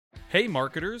Hey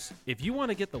marketers, if you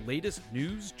want to get the latest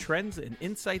news, trends, and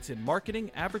insights in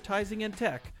marketing, advertising, and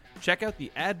tech, check out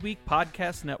the Adweek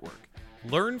Podcast Network.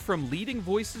 Learn from leading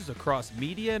voices across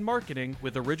media and marketing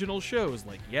with original shows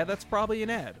like Yeah, That's Probably an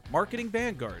Ad, Marketing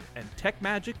Vanguard, and Tech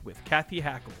Magic with Kathy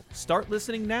Hackle. Start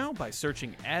listening now by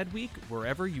searching Adweek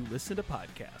wherever you listen to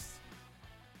podcasts.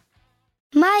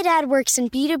 My dad works in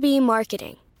B2B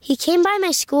marketing. He came by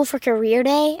my school for career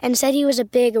day and said he was a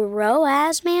big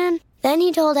ROAS man. Then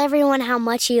he told everyone how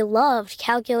much he loved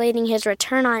calculating his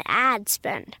return on ad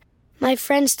spend. My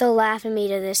friends still laugh at me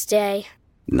to this day.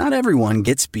 Not everyone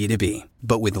gets B2B,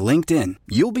 but with LinkedIn,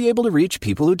 you'll be able to reach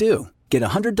people who do. Get a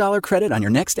 $100 credit on your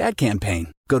next ad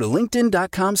campaign. Go to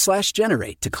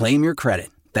linkedin.com/generate to claim your credit.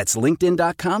 That's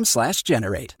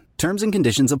linkedin.com/generate. Terms and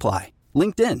conditions apply.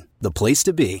 LinkedIn, the place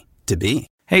to be, to be.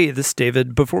 Hey, this is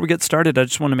David. Before we get started, I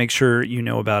just want to make sure you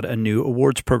know about a new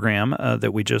awards program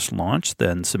that we just launched.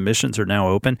 Then submissions are now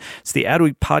open. It's the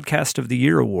Adweek Podcast of the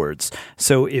Year Awards.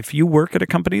 So if you work at a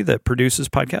company that produces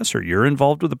podcasts or you're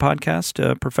involved with a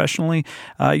podcast professionally,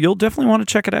 you'll definitely want to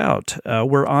check it out.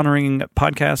 We're honoring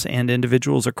podcasts and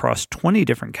individuals across 20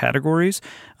 different categories.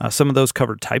 Some of those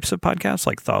cover types of podcasts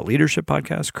like thought leadership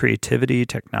podcasts, creativity,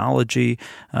 technology,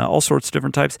 all sorts of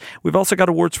different types. We've also got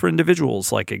awards for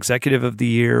individuals like Executive of the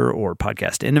Year, or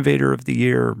Podcast Innovator of the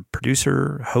Year,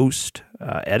 producer, host,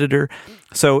 editor.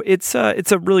 So it's a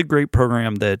really great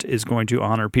program that is going to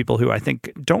honor people who I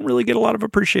think don't really get a lot of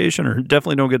appreciation, or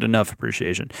definitely don't get enough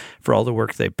appreciation for all the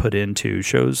work they put into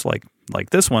shows like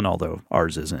this one, although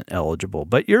ours isn't eligible,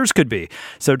 but yours could be.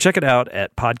 So check it out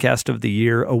at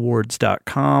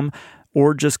podcastoftheyearawards.com.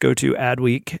 Or just go to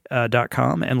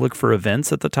adweek.com and look for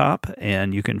events at the top,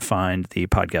 and you can find the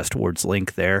Podcast Awards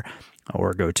link there,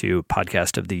 or go to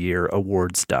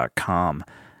podcastoftheyearawards.com.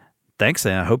 Thanks,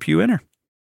 and I hope you enter.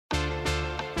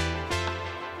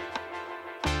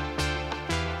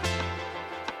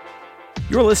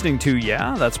 You're listening to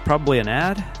Yeah, That's Probably an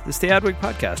Ad. This is the Adweek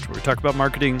Podcast, where we talk about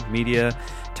marketing, media,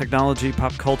 technology,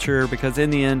 pop culture, because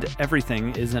in the end,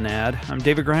 everything is an ad. I'm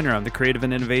David Greiner. I'm the creative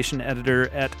and innovation editor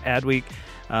at Adweek.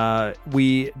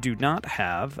 We do not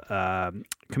have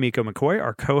Kamiko McCoy,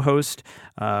 our co-host,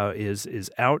 is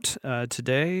out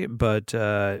today, but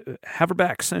have her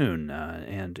back soon,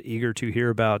 and eager to hear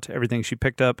about everything she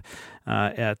picked up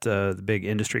at the big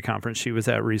industry conference she was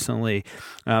at recently.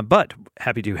 But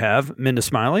happy to have Minda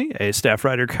Smiley, a staff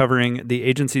writer covering the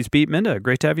agency's beat. Minda,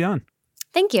 great to have you on.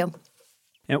 Thank you.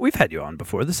 And we've had you on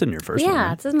before. This isn't your first one.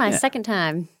 Yeah, this is my second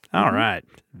time. All right.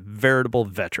 Veritable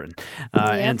veteran.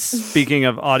 And speaking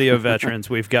of audio veterans,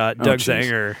 we've got Doug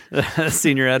Zanger,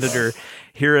 senior editor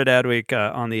here at Adweek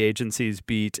on the agency's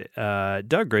beat.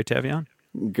 Doug, great to have you on.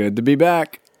 Good to be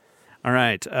back. All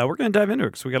right. We're going to dive into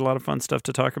it because we got a lot of fun stuff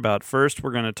to talk about. First,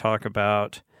 we're going to talk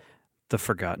about the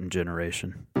forgotten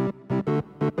generation.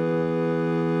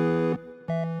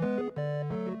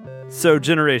 So,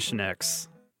 Generation X,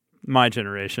 my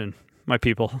generation, my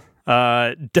people.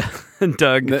 Doug, Me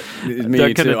Doug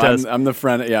can too. attest. I'm the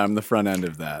front. Yeah, I'm the front end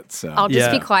of that. So I'll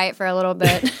just be quiet for a little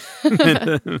bit.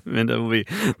 Minda will be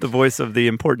the voice of the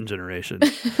important generation.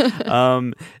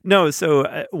 So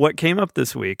what came up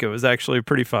this week, it was actually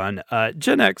pretty fun.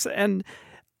 Gen X, and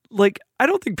I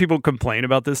don't think people complain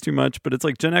about this too much, but it's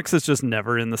like Gen X is just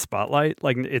never in the spotlight.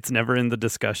 Like, it's never in the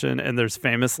discussion. And there's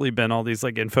famously been all these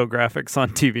infographics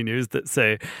on TV news that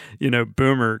say,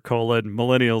 Boomer,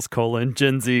 Millennials,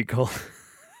 Gen Z,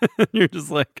 You're just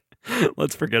like,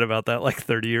 let's forget about that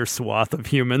 30-year swath of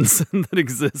humans that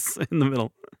exists in the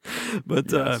middle.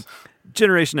 But yes.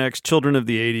 Generation X, children of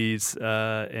the 80s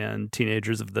and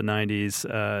teenagers of the 90s,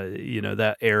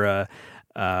 that era.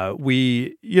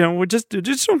 We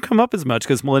just don't come up as much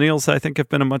because millennials, I think, have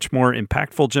been a much more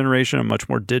impactful generation, a much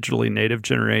more digitally native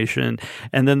generation.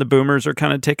 And then the boomers are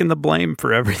kind of taking the blame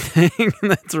for everything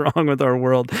that's wrong with our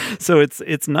world. So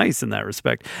it's nice in that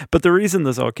respect. But the reason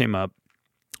this all came up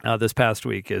this past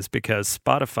week is because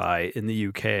Spotify in the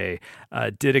UK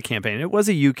did a campaign. It was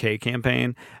a UK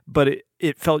campaign, but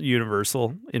it felt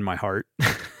universal in my heart.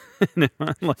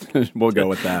 We'll go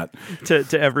with that.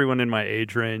 To everyone in my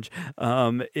age range.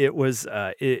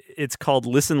 It's called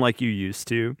Listen Like You Used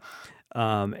To.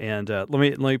 Let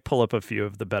me pull up a few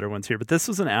of the better ones here. But this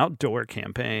was an outdoor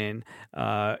campaign.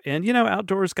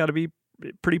 Outdoors got to be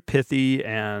pretty pithy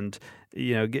and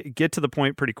get to the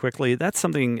point pretty quickly. That's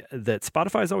something that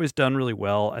Spotify's always done really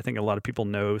well. I think a lot of people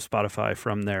know Spotify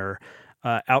from their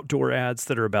outdoor ads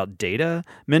that are about data.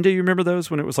 Minda, you remember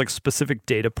those when it was specific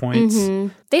data points?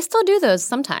 Mm-hmm. They still do those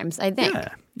sometimes, I think.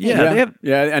 Yeah.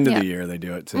 End of the year they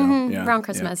do it too. Mm-hmm. Yeah. Around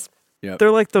Christmas. Yeah. Yep.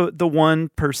 They're like the one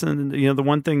person, the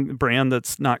one thing brand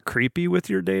that's not creepy with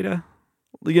your data.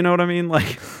 You know what I mean?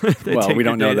 Like, well, we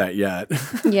don't know that yet.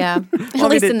 Yeah, at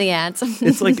least in the ads.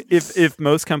 It's like if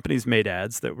most companies made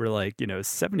ads that were like,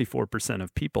 74%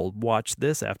 of people watch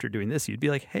this after doing this, you'd be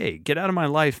like, hey, get out of my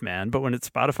life, man. But when it's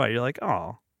Spotify, you're like,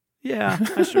 oh, yeah,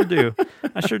 I sure do.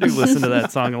 I sure do listen to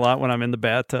that song a lot when I'm in the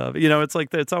bathtub. It's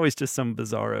like it's always just some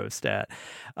bizarro stat.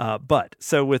 But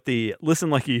so with the Listen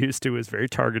Like You Used To is very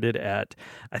targeted at,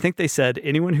 I think they said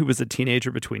anyone who was a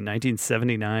teenager between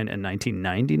 1979 and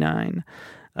 1999.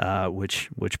 Which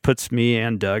puts me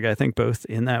and Doug, I think, both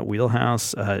in that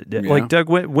wheelhouse. Like, Doug,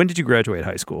 when did you graduate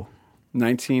high school?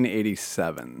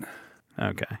 1987.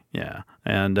 Okay, yeah.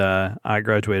 And I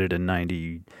graduated in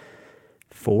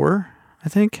 94, I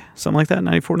think, something like that,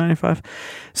 94, 95.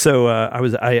 So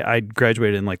I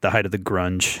graduated in like the height of the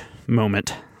grunge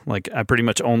moment. Like, I pretty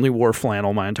much only wore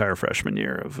flannel my entire freshman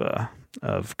year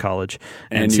of college.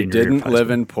 And you didn't live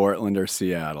in Portland or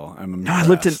Seattle. I'm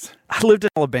impressed. I lived in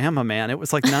Alabama, man. It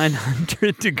was like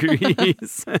 900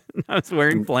 degrees. I was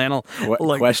wearing flannel.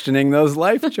 Questioning those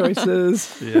life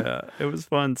choices. Yeah, it was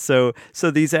fun. So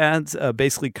these ads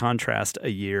basically contrast a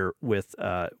year with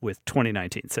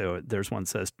 2019. So there's one that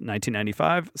says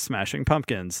 1995, Smashing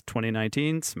Pumpkins.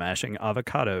 2019, Smashing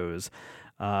Avocados.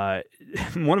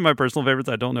 One of my personal favorites,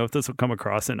 I don't know if this will come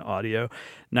across in audio,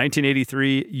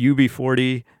 1983,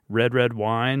 UB40, Red Red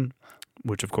Wine,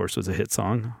 which of course was a hit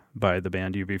song by the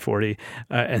band UB40.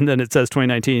 And then it says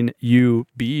 2019,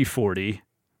 UB40,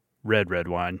 Red Red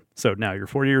Wine. So now you're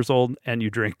 40 years old and you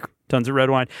drink tons of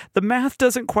red wine. The math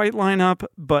doesn't quite line up,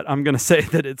 but I'm going to say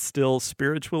that it's still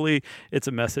spiritually, it's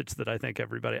a message that I think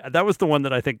everybody, that was the one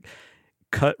that I think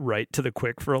cut right to the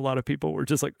quick for a lot of people. We're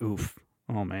just like, oof,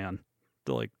 oh man.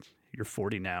 Like, you're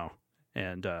 40 now,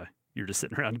 and you're just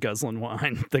sitting around guzzling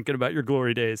wine, thinking about your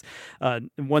glory days.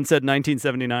 One said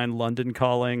 1979, London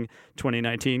Calling,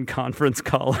 2019, Conference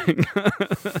Calling.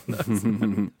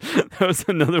 That was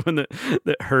another one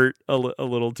that hurt a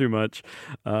little too much.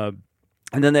 And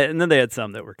then they had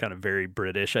some that were kind of very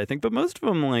British, I think, but most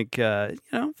of them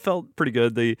felt pretty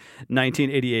good. The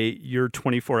 1988, you're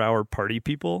 24-hour party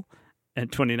people,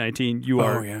 and 2019, you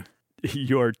are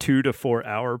 2 to 4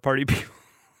 hour party people.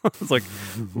 It's like,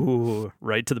 ooh,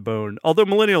 right to the bone. Although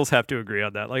millennials have to agree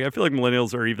on that. Like, I feel like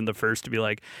millennials are even the first to be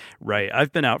like, right,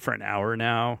 I've been out for an hour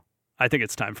now. I think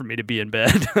it's time for me to be in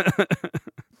bed.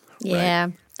 Yeah,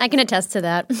 right. I can attest to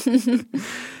that.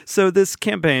 So this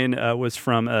campaign was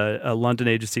from a London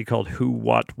agency called Who,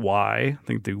 What, Why. I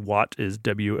think the What is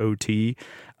W-O-T.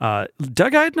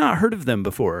 Doug, I had not heard of them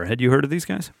before. Had you heard of these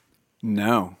guys?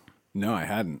 No, I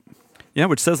hadn't. Yeah,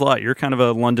 which says a lot. You're kind of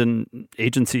a London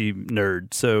agency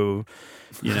nerd, so,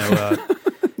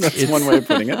 That's one way of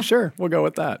putting it. Sure, we'll go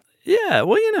with that. Yeah,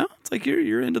 well, it's like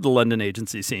you're into the London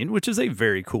agency scene, which is a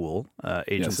very cool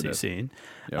agency scene.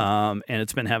 Yep. And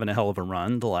it's been having a hell of a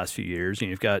run the last few years.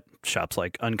 You've got shops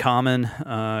like Uncommon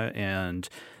and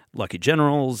Lucky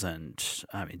Generals, and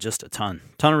I mean, just a ton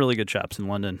of really good shops in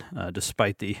London,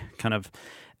 despite the kind of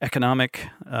economic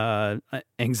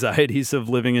anxieties of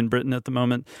living in Britain at the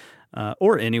moment.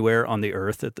 Or anywhere on the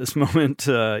earth at this moment.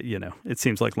 It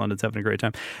seems like London's having a great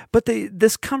time. But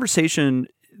this conversation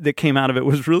that came out of it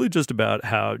was really just about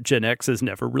how Gen X is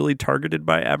never really targeted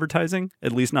by advertising,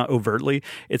 at least not overtly.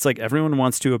 It's like everyone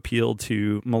wants to appeal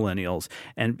to millennials,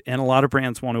 and a lot of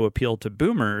brands want to appeal to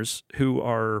boomers who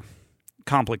are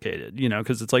complicated,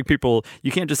 because it's like people,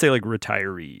 you can't just say like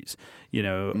retirees,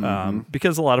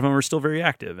 because a lot of them are still very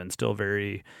active and still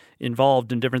very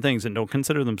involved in different things and don't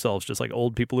consider themselves just like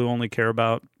old people who only care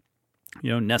about,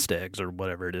 nest eggs or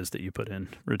whatever it is that you put in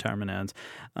retirement ads.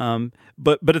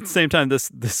 But at the same time,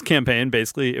 this campaign,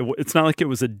 basically, it's not like it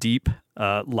was a deep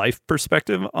life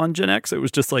perspective on Gen X. It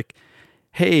was just like,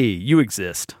 hey, you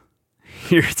exist.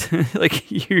 Like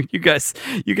you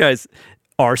guys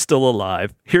are still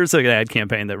alive. Here's an ad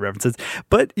campaign that references.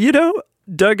 But,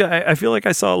 Doug, I feel like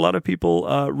I saw a lot of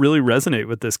people really resonate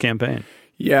with this campaign.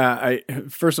 Yeah,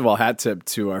 first of all, hat tip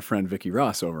to our friend Vicky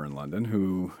Ross over in London,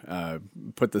 who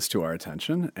put this to our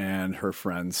attention, and her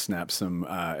friends snapped some,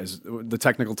 as the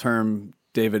technical term,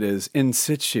 David, is in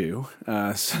situ.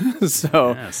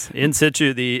 So yes, in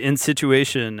situ, the in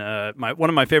situation, one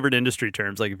of my favorite industry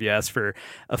terms. Like if you ask for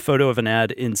a photo of an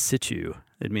ad in situ,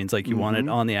 it means like you want it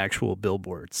on the actual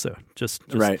billboard. So just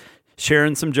right.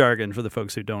 Sharing some jargon for the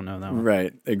folks who don't know that one.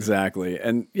 Right, exactly.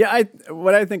 And yeah,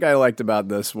 what I think I liked about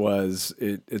this was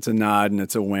it's a nod and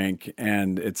it's a wink,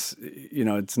 and it's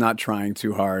it's not trying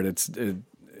too hard. It's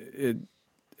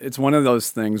one of those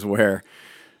things where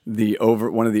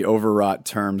one of the overwrought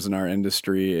terms in our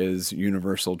industry is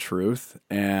universal truth,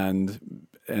 and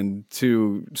and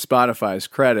to Spotify's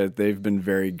credit, they've been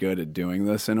very good at doing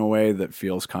this in a way that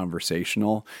feels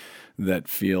conversational, that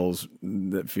feels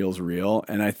real.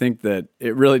 And I think that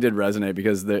it really did resonate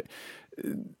because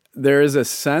there is a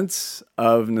sense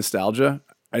of nostalgia,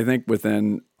 I think,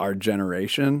 within our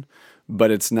generation,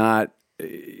 but it's not.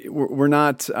 We're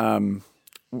not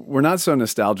so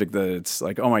nostalgic that it's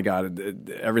like, oh my God,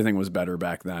 everything was better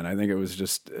back then. I think it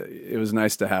was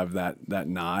nice to have that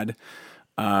nod.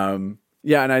 And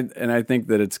I think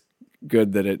that it's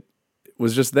good that it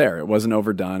was just there. It wasn't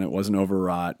overdone. It wasn't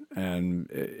overwrought, and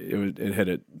it hit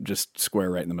it just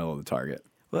square right in the middle of the target.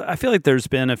 Well, I feel like there's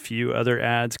been a few other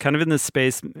ads kind of in this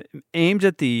space aimed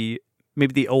at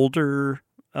maybe the older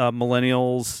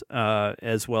millennials,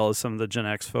 as well as some of the Gen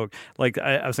X folk. Like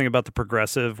I was thinking about the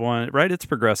Progressive one, right? It's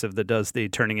Progressive that does the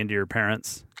Turning Into Your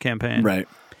Parents campaign, right?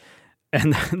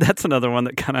 And that's another one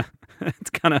that kind of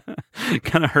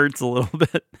hurts a little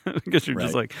bit because you're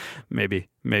just like maybe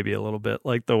a little bit,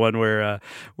 like the one where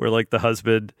like the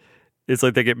husband. It's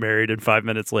like they get married, and 5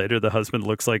 minutes later, the husband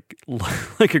looks like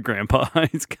a grandpa.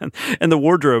 And the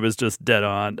wardrobe is just dead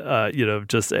on, and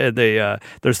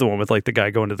there's the one with like the guy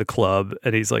going to the club,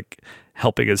 and he's like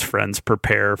helping his friends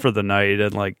prepare for the night,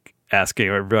 and like asking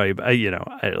everybody,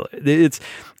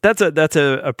 that's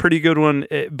a pretty good one,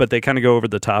 but they kind of go over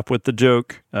the top with the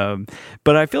joke.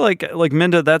 But I feel like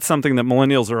Minda, that's something that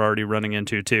millennials are already running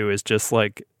into too, is just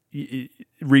like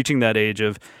reaching that age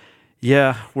of,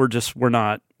 yeah, we're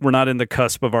not in the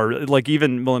cusp of our, like,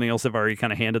 even millennials have already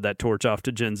kind of handed that torch off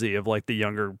to Gen Z of like the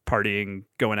younger partying,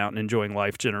 going out and enjoying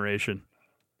life generation.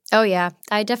 Oh, yeah.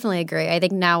 I definitely agree. I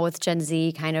think now with Gen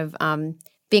Z kind of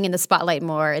being in the spotlight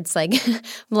more, it's like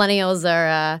millennials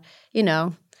are,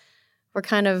 we're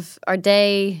kind of, our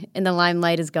day in the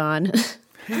limelight is gone.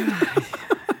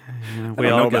 We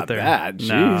all get there. That.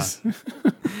 Jeez.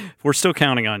 Nah. We're still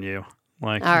counting on you.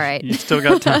 Like, all right. You still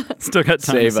got time to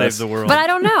save the world. But I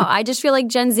don't know. I just feel like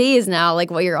Gen Z is now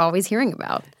like what you're always hearing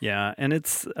about. Yeah, and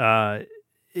it's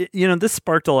this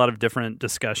sparked a lot of different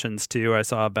discussions too. I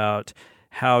saw about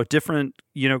how different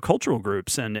cultural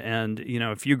groups and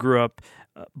if you grew up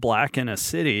Black in a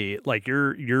city, like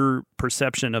your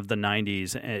perception of the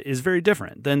 90s is very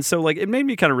different. Then so like it made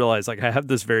me kind of realize like I have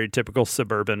this very typical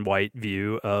suburban white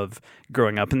view of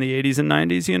growing up in the 80s and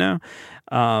 90s,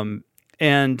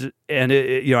 And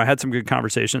I had some good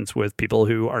conversations with people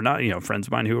who are not, friends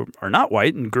of mine who are not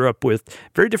white and grew up with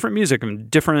very different music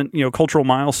and different, cultural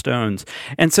milestones.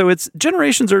 And so it's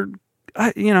generations are,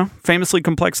 famously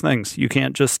complex things. You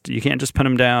can't just pin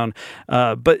them down.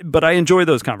 But I enjoy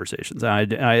those conversations.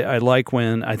 I like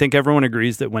when I think everyone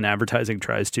agrees that when advertising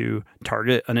tries to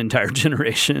target an entire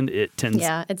generation, it tends.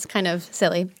 Yeah, it's kind of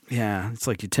silly. Yeah, it's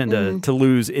like you tend to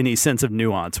lose any sense of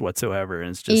nuance whatsoever. And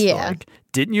it's just like,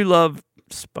 didn't you love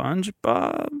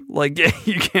SpongeBob? Like,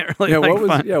 you can't really.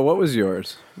 Yeah, what was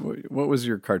yours? What was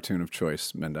your cartoon of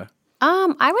choice, Minda?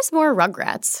 I was more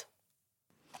Rugrats.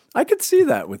 I could see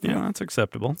that with you. Yeah, that's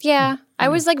acceptable. Yeah, I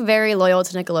was like very loyal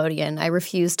to Nickelodeon. I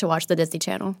refused to watch the Disney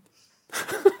Channel.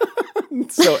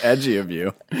 So edgy of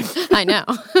you. I know.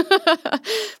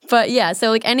 But yeah, so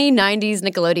like any 90s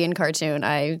Nickelodeon cartoon,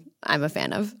 I'm a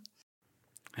fan of.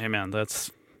 Hey man,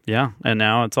 and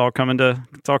now it's all coming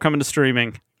to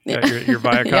streaming. Your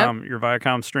Viacom, your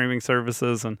Viacom streaming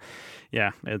services, and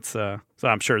it's so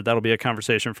I'm sure that'll be a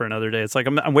conversation for another day. It's like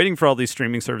I'm waiting for all these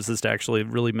streaming services to actually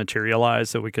really materialize,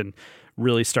 so we can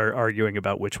really start arguing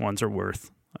about which ones are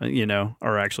worth,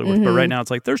 or actually worth. But right now,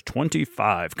 it's like there's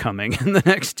 25 coming in the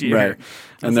next year, right?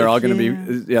 And they're all going to be,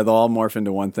 they'll all morph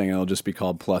into one thing, and it'll just be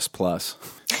called Plus Plus.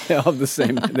 They all have the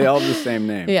same. They all have the same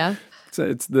name. Yeah. So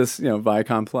it's this,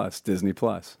 Viacom Plus, Disney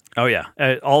Plus. Oh yeah,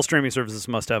 all streaming services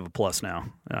must have a plus now.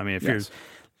 I mean, if you're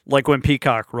like when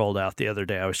Peacock rolled out the other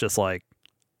day, I was just like,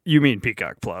 "You mean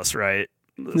Peacock Plus, right?"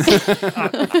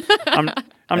 I'm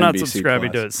not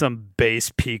subscribing to some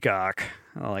base Peacock.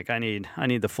 Like I need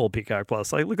the full Peacock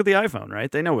Plus. Like look at the iPhone, right?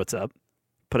 They know what's up.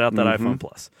 Put out that iPhone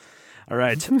Plus. All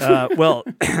right. Well,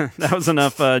 that was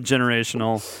enough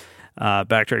generational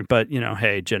backtracking, but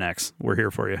hey, Gen X, we're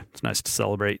here for you. It's nice to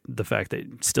celebrate the fact that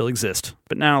it still exists.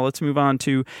 But now let's move on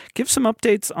to give some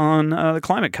updates on the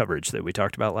climate coverage that we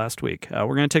talked about last week.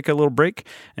 We're going to take a little break,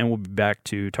 and we'll be back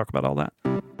to talk about all that.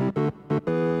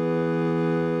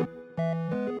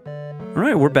 All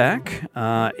right, we're back.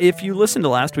 If you listened to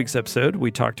last week's episode,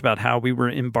 we talked about how we were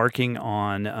embarking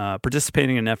on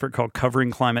participating in an effort called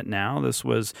Covering Climate Now. This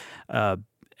was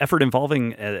effort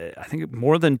involving, I think,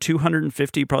 more than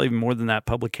 250, probably even more than that,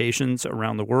 publications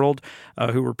around the world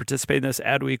who were participating in this.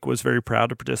 Adweek was very proud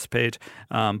to participate,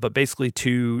 but basically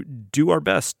to do our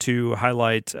best to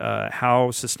highlight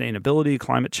how sustainability,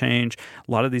 climate change,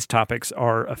 a lot of these topics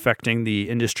are affecting the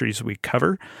industries we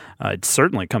cover. It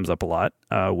certainly comes up a lot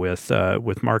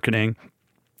with marketing.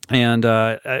 And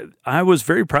I was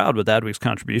very proud with Adweek's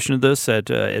contribution to this.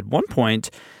 At one point,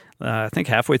 I think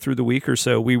halfway through the week or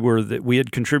so, we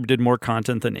had contributed more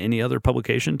content than any other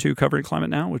publication to Covering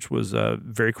Climate Now, which was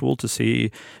very cool to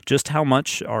see just how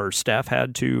much our staff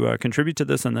had to contribute to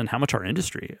this, and then how much our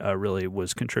industry really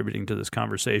was contributing to this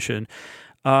conversation.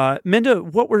 Minda,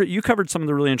 you covered some of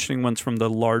the really interesting ones from the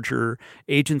larger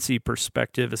agency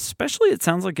perspective, especially it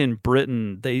sounds like in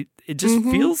Britain, it just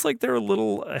feels like they're a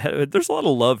little ahead. There's a lot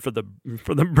of love for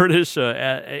the British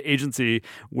agency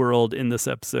world in this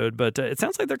episode, but it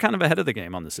sounds like they're kind of ahead of the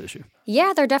game on this issue.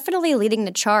 Yeah, they're definitely leading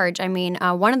the charge. I mean,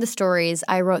 one of the stories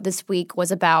I wrote this week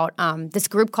was about this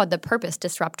group called the Purpose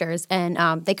Disruptors,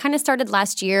 and they kind of started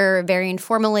last year very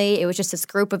informally. It was just this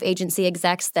group of agency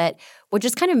execs that would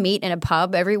just kind of meet in a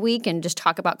pub every week and just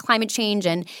talk about climate change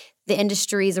and the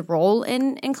industry's role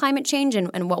in climate change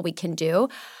and what we can do.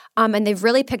 And they've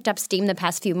really picked up steam the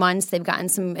past few months. They've gotten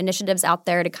some initiatives out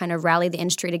there to kind of rally the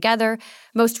industry together.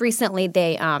 Most recently,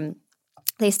 they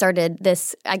started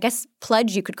this, I guess,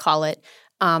 pledge you could call it,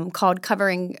 called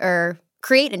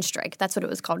Create and Strike. That's what it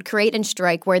was called, Create and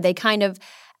Strike, where they kind of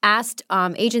asked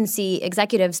agency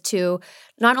executives to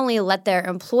not only let their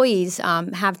employees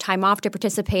have time off to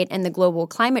participate in the global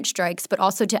climate strikes, but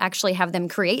also to actually have them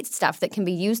create stuff that can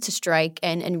be used to strike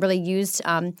and really used,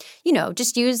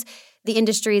 just use the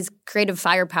industry's creative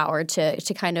firepower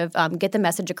to kind of get the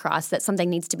message across that something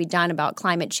needs to be done about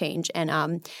climate change.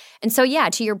 And so, yeah,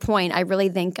 to your point, I really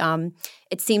think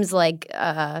it seems like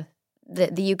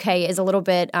the UK is a little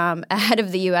bit ahead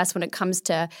of the US when it comes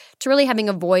to really having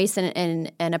a voice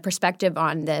and a perspective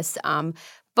on this.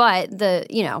 But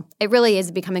it really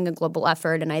is becoming a global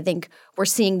effort, and I think we're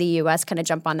seeing the US kind of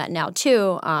jump on that now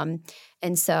too.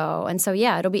 And so,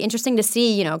 yeah, it'll be interesting to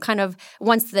see, kind of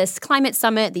once this climate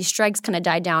summit, these strikes kind of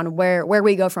die down, where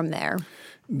we go from there.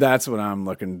 That's what I'm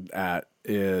looking at.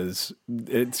 Is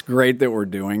it's great that we're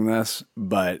doing this,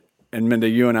 and Minda,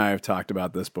 you and I have talked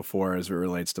about this before as it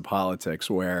relates to politics,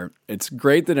 where it's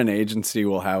great that an agency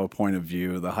will have a point of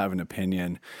view, they'll have an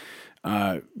opinion.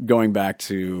 Going back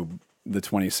to the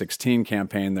 2016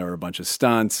 campaign, there were a bunch of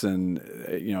stunts and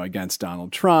against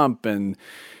Donald Trump, and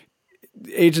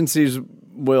agencies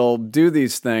will do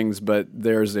these things, but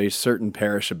there's a certain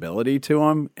perishability to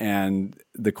them, and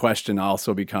the question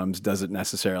also becomes, does it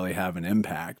necessarily have an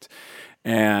impact?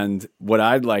 And what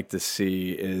I'd like to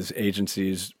see is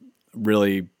agencies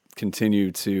really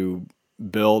continue to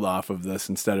build off of this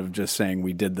instead of just saying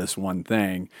we did this one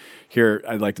thing. Here,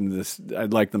 I'd like them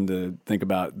to think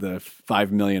about the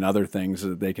 5 million other things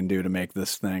that they can do to make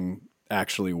this thing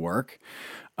actually work.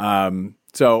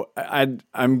 So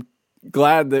I'm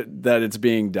glad that it's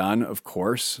being done, of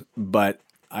course, but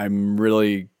I'm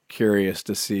really curious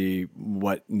to see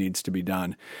what needs to be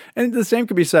done. And the same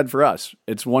could be said for us.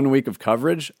 It's 1 week of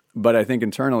coverage, but I think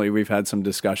internally we've had some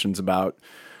discussions about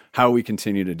how we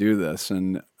continue to do this.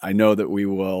 And I know that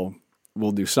we'll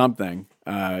do something.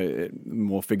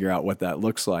 We'll figure out what that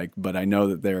looks like, but I know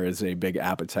that there is a big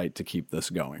appetite to keep this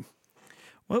going.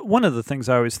 Well, one of the things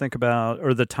I always think about,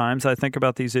 or the times I think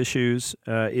about these issues,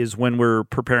 is when we're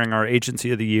preparing our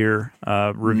Agency of the Year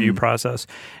review process.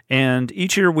 And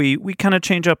each year we kind of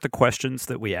change up the questions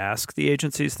that we ask the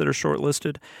agencies that are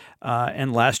shortlisted.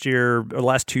 And last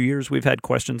 2 years, we've had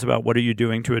questions about what are you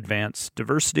doing to advance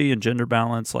diversity and gender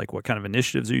balance, like what kind of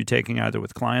initiatives are you taking either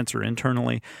with clients or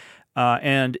internally.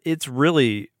 And it's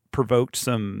really provoked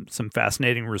some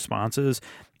fascinating responses.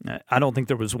 I don't think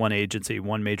there was one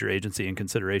major agency in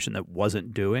consideration that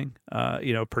wasn't doing,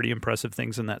 pretty impressive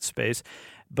things in that space.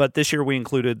 But this year we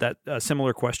included that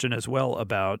similar question as well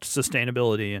about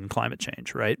sustainability and climate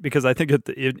change, right? Because I think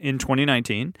in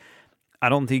 2019, I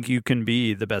don't think you can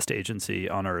be the best agency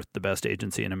on earth, the best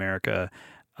agency in America,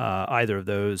 either of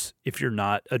those, if you're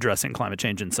not addressing climate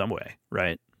change in some way,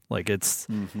 right? Like it's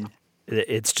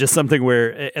just something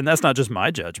where, and that's not just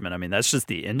my judgment. I mean, that's just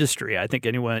the industry. I think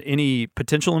any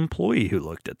potential employee who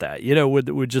looked at that,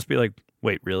 would just be like,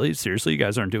 wait, really? Seriously? You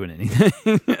guys aren't doing anything?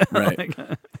 Right.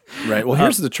 Right. Well,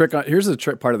 here's the trick. Here's the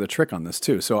trick. Part of the trick on this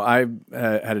too. So I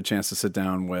had a chance to sit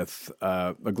down with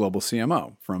a global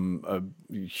CMO from a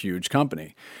huge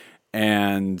company,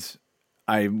 and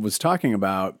I was talking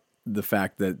about the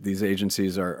fact that these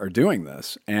agencies are doing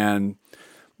this. And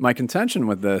my contention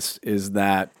with this is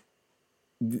that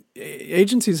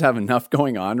agencies have enough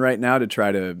going on right now to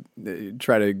try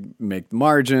to make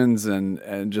margins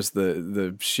and just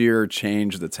the sheer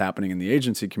change that's happening in the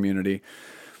agency community.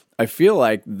 I feel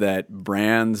like that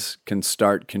brands can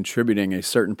start contributing a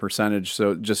certain percentage.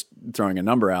 So just throwing a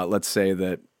number out, let's say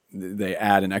that they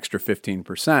add an extra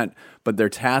 15%, but they're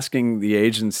tasking the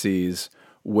agencies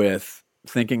with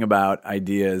thinking about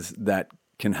ideas that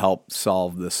can help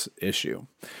solve this issue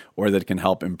or that can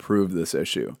help improve this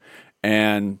issue.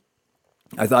 And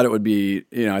I thought it would be,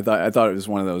 I thought it was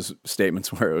one of those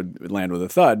statements where it would land with a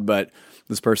thud, but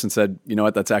this person said, you know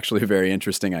what, that's actually a very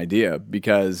interesting idea,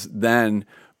 because then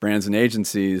brands and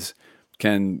agencies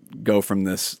can go from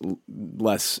this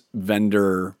less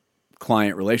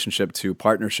vendor-client relationship to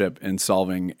partnership in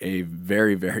solving a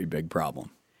very, very big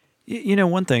problem.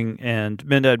 One thing, and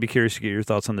Minda, I'd be curious to get your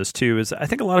thoughts on this too, is I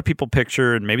think a lot of people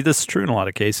picture, and maybe this is true in a lot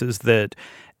of cases, that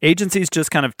agencies just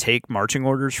kind of take marching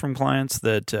orders from clients,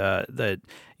 that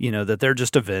they're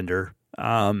just a vendor.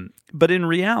 But in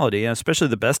reality, especially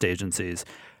the best agencies,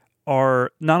 are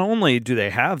not only do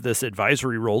they have this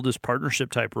advisory role, this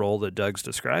partnership type role that Doug's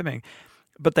describing,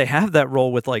 but they have that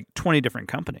role with like 20 different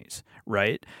companies,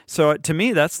 right? So to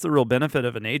me, that's the real benefit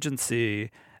of an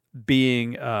agency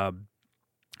being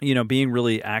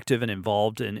really active and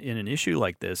involved in an issue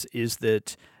like this, is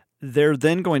that they're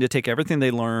then going to take everything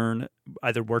they learn,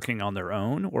 either working on their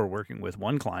own or working with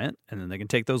one client, and then they can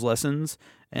take those lessons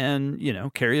and,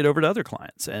 carry it over to other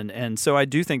clients. And so I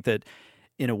do think that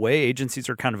in a way, agencies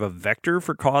are kind of a vector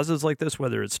for causes like this,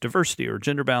 whether it's diversity or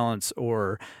gender balance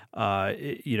or,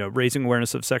 raising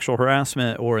awareness of sexual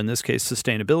harassment, or in this case,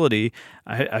 sustainability.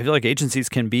 I feel like agencies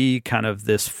can be kind of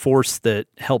this force that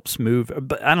helps move.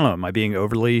 But I don't know, am I being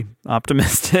overly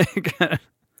optimistic?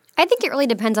 I think it really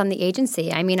depends on the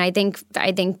agency. I mean, I think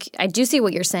I do see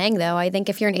what you're saying, though. I think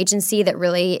if you're an agency that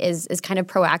really is kind of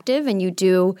proactive and you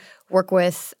do work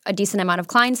with a decent amount of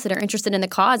clients that are interested in the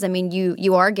cause, I mean,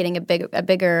 you are getting a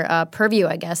bigger purview,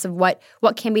 I guess, of what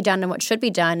can be done and what should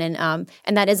be done, and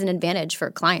that is an advantage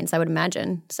for clients, I would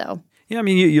imagine. So. Yeah, I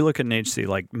mean, you look at an agency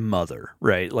like Mother,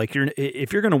 right? Like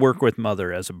if you're going to work with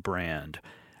Mother as a brand,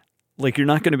 like you're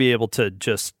not going to be able to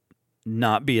just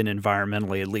not be an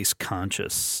environmentally at least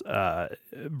conscious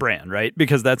brand, right?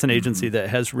 Because that's an agency that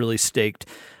has really staked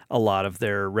a lot of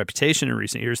their reputation in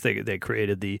recent years. They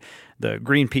created the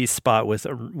Greenpeace spot with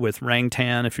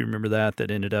Rangtan, if you remember that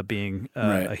ended up being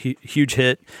a huge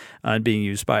hit and being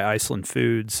used by Iceland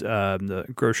Foods, the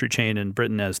grocery chain in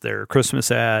Britain, as their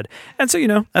Christmas ad. And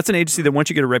so, that's an agency that once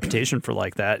you get a reputation for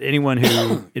like that, anyone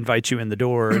who invites you in the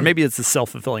door, and maybe it's a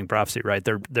self-fulfilling prophecy, right?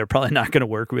 They're probably not going to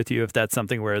work with you if that's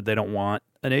something where they don't want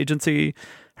an agency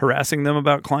harassing them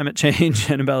about climate change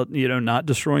and about not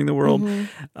destroying the world.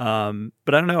 Mm-hmm.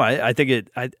 But I don't know. I think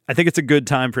it's a good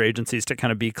time for agencies to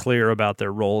kind of be clear about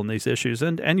their role in these issues.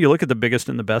 And you look at the biggest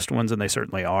and the best ones, and they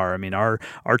certainly are. I mean, our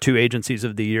two agencies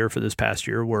of the year for this past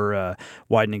year were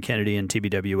Wieden & Kennedy and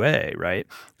TBWA, right?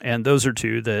 And those are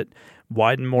two that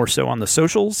Wieden more so on the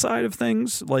social side of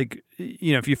things. Like,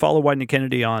 if you follow Wieden &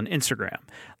 Kennedy on Instagram,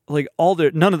 like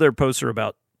none of their posts are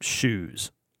about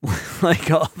shoes.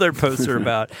 Like all their posts are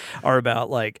about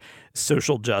like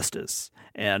social justice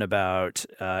and about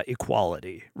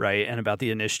equality, right? And about the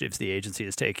initiatives the agency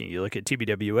is taking. You look at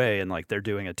TBWA and like they're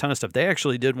doing a ton of stuff. They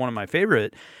actually did one of my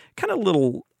favorite kind of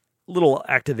little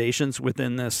activations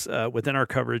within this within our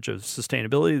coverage of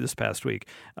sustainability this past week.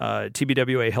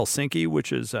 TBWA Helsinki,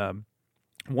 which is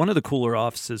one of the cooler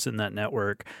offices in that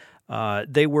network.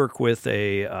 They work with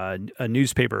a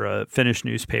newspaper, a Finnish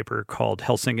newspaper called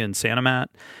Helsingin Sanomat,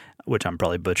 which I'm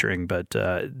probably butchering, but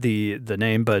the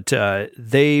name. But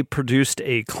they produced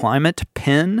a climate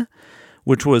pen,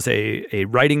 which was a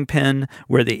writing pen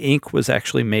where the ink was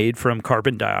actually made from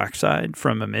carbon dioxide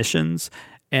from emissions.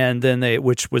 And then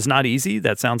which was not easy.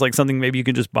 That sounds like something maybe you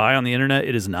can just buy on the internet.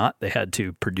 It is not. They had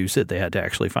to produce it. They had to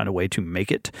actually find a way to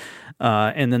make it.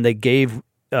 And then they gave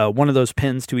one of those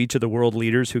pens to each of the world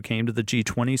leaders who came to the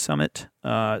G20 summit.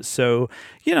 So,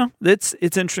 it's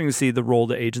interesting to see the role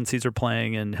that agencies are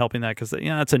playing in helping that, because,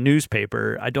 it's a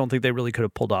newspaper. I don't think they really could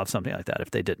have pulled off something like that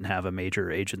if they didn't have a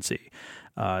major agency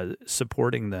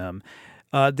supporting them.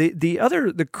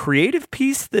 The creative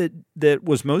piece that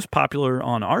was most popular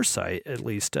on our site, at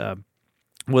least,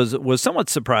 was somewhat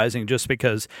surprising, just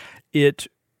because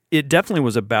it definitely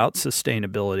was about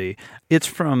sustainability. It's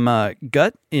from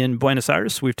GUT in Buenos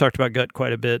Aires. We've talked about GUT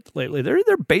quite a bit lately. They're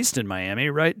based in Miami,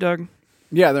 right, Doug?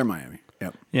 Yeah, they're Miami.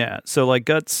 Yep. Yeah. So like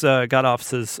GUT's got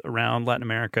offices around Latin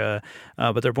America,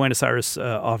 but their Buenos Aires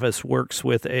office works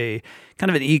with a kind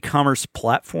of an e-commerce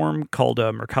platform called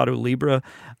Mercado Libre.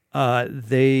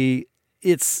 They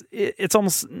it's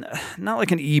almost not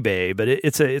like an eBay, but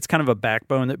it's kind of a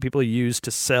backbone that people use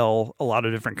to sell a lot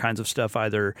of different kinds of stuff,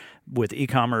 either with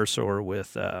e-commerce or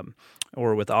with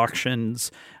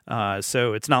auctions.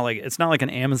 So it's not like an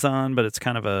Amazon, but it's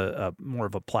kind of a more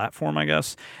of a platform, I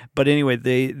guess. But anyway,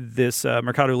 this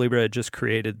Mercado Libre had just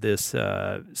created this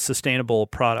sustainable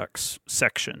products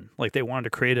section. Like they wanted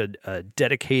to create a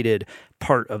dedicated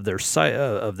part of their site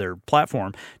of their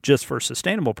platform just for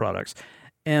sustainable products.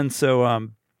 And so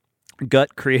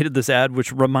Gut created this ad,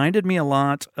 which reminded me a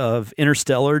lot of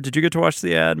Interstellar. Did you get to watch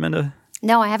the ad, Minda?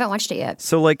 No, I haven't watched it yet.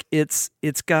 So like it's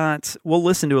got, we'll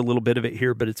listen to a little bit of it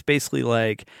here, but it's basically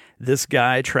like this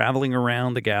guy traveling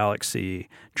around the galaxy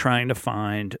trying to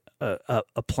find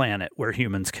a planet where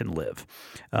humans can live,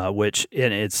 for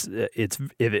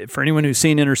anyone who's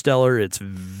seen Interstellar, it's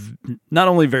not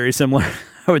only very similar,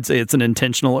 I would say it's an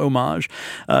intentional homage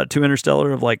to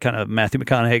Interstellar, of like kind of Matthew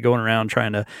McConaughey going around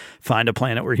trying to find a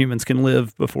planet where humans can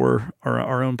live before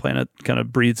our own planet kind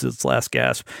of breathes its last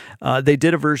gasp. They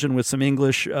did a version with some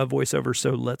English voiceover,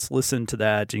 so let's listen to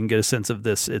that. You can get a sense of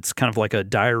this. It's kind of like a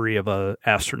diary of an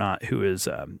astronaut who is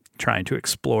trying to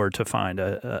explore to find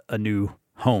a new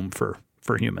home for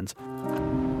humans.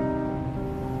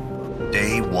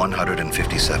 Day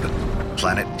 157,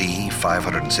 Planet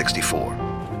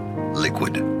D564.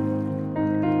 Liquid.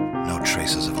 No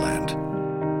traces of land.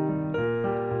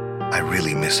 I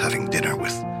really miss having dinner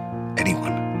with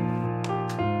anyone.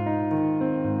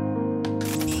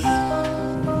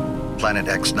 Planet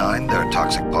X9, there are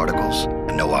toxic particles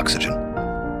and no oxygen.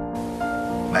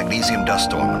 Magnesium dust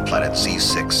storm on Planet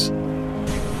Z6.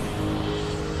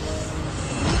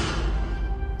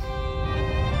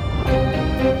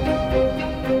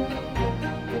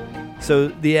 So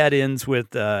the ad ends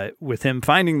with him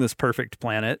finding this perfect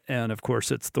planet, and of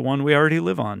course it's the one we already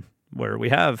live on, where we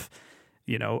have,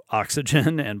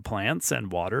 oxygen and plants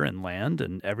and water and land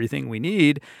and everything we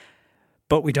need,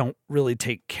 but we don't really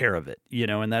take care of it,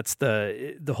 and that's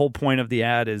the whole point of the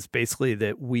ad, is basically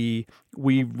that we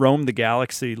roam the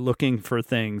galaxy looking for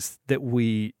things that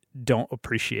we don't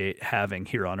appreciate having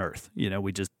here on Earth.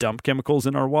 We just dump chemicals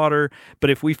in our water. But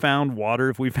if we found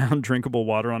drinkable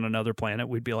water on another planet,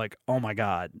 we'd be like, oh my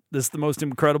God, this is the most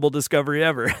incredible discovery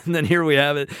ever. And then here we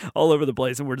have it all over the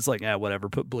place. And we're just like, whatever,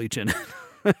 put bleach in it.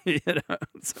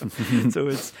 So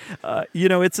it's,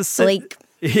 it's a Blake.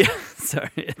 Yeah,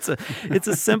 sorry. It's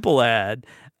a simple ad.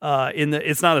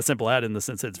 It's not a simple ad in the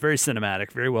sense that it's very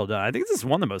cinematic, very well done. I think this is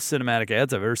one of the most cinematic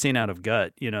ads I've ever seen out of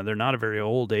Gut. They're not a very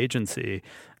old agency.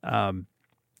 And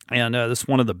this is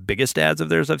one of the biggest ads of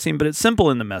theirs I've seen, but it's simple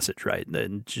in the message, right?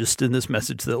 And just in this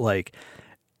message that, like,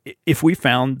 if we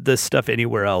found this stuff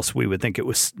anywhere else, we would think it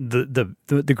was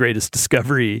the greatest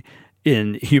discovery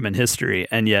in human history.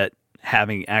 And yet,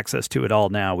 having access to it all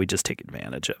now, we just take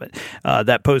advantage of it.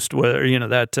 That post,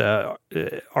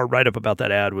 our write-up about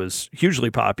that ad was hugely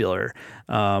popular,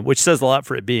 which says a lot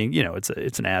for it being,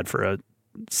 it's an ad for a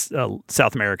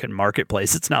South American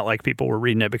marketplace. It's not like people were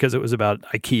reading it because it was about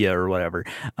IKEA or whatever.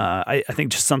 I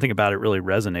think just something about it really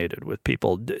resonated with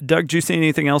people. Doug, did you see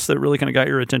anything else that really kind of got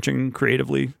your attention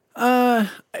creatively? I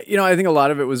think a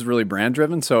lot of it was really brand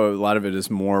driven. So a lot of it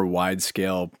is more wide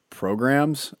scale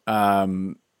programs.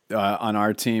 On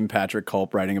our team, Patrick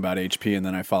Culp writing about HP, and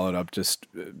then I followed up just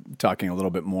talking a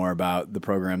little bit more about the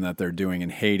program that they're doing in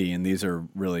Haiti. And these are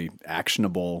really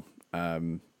actionable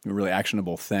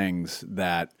things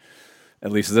that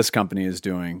at least this company is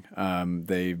doing.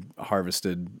 They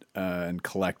harvested and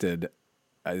collected,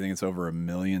 I think it's over 1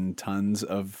 million tons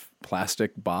of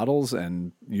plastic bottles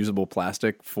and usable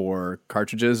plastic for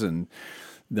cartridges. And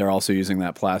they're also using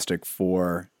that plastic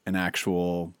for an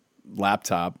actual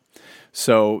laptop.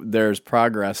 So there's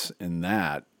progress in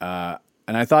that.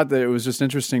 And I thought that it was just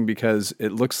interesting because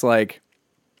it looks like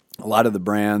a lot of the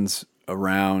brands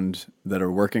around that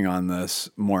are working on this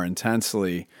more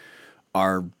intensely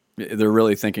they're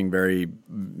really thinking very,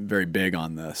 very big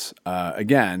on this.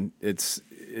 Again,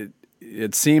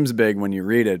 it seems big when you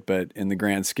read it, but in the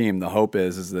grand scheme, the hope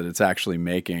is that it's actually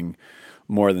making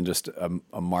more than just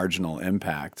a marginal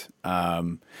impact.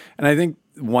 And I think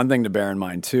one thing to bear in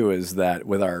mind too is that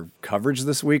with our coverage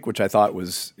this week, which I thought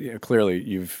was clearly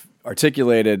you've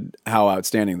articulated how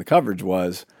outstanding the coverage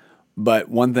was, but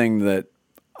one thing that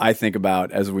I think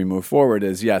about as we move forward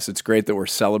is, yes, it's great that we're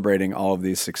celebrating all of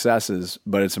these successes,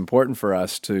 but it's important for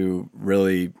us to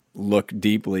really look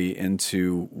deeply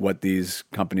into what these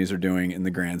companies are doing in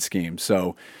the grand scheme.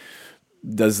 So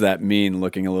does that mean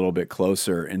looking a little bit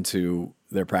closer into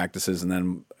their practices, and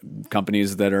then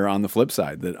companies that are on the flip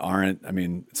side that aren't,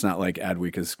 it's not like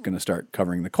Adweek is going to start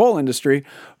covering the coal industry,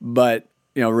 but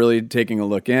really taking a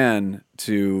look in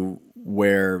to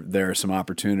where there are some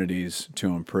opportunities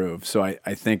to improve. So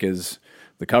I think as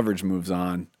the coverage moves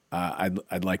on,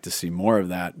 I'd like to see more of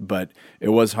that. But it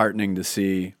was heartening to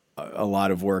see a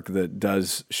lot of work that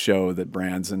does show that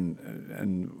brands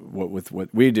and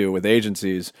what we do with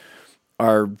agencies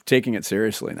are taking it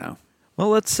seriously now. Well,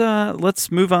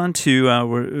 let's move on to I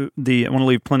want to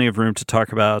leave plenty of room to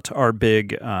talk about our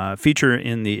big feature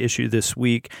in the issue this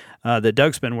week that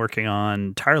Doug's been working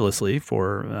on tirelessly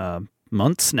for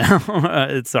months now.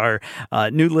 It's our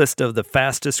new list of the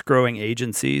fastest growing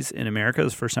agencies in America.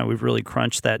 It's the first time we've really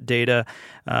crunched that data.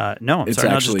 Not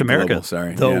just America.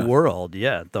 Global, world.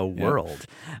 Yeah, the world.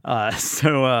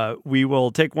 So we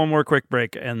will take one more quick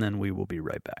break, and then we will be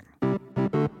right back.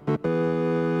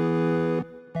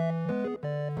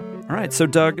 All right, so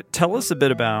Doug, tell us a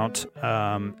bit about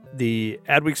the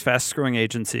Adweek's fastest growing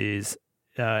agencies.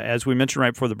 As we mentioned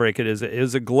right before the break, it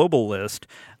is a global list.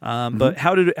 But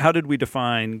how did we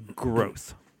define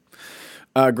growth?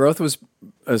 Growth was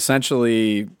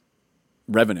essentially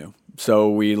revenue. So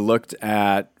we looked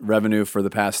at revenue for the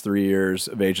past 3 years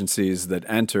of agencies that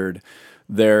entered.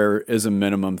 There is a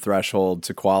minimum threshold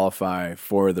to qualify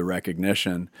for the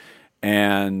recognition,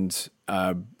 and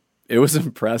it was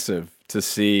impressive to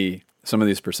see some of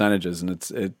these percentages.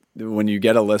 And when you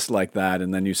get a list like that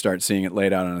and then you start seeing it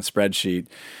laid out on a spreadsheet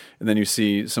and then you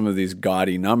see some of these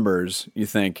gaudy numbers, you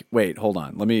think, wait, hold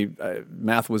on.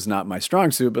 Math was not my strong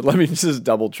suit, but let me just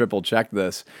double, triple check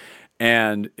this.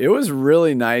 And it was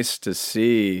really nice to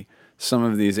see some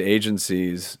of these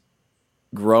agencies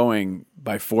growing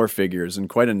by 4 figures and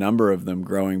quite a number of them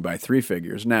growing by 3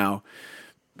 figures. Now,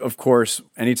 of course,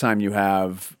 anytime you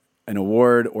have an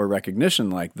award or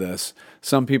recognition like this,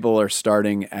 some people are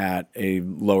starting at a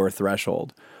lower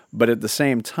threshold. But at the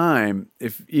same time,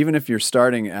 even if you're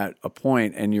starting at a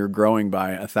point and you're growing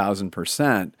by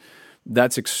 1,000%,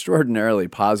 that's extraordinarily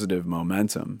positive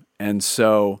momentum. And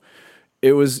so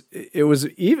it was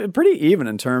pretty even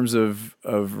in terms of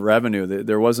revenue.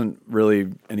 There wasn't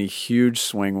really any huge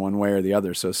swing one way or the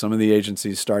other. So some of the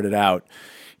agencies started out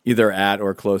either at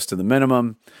or close to the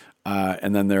minimum.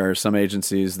 And then there are some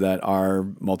agencies that are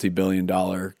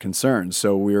multi-billion-dollar concerns.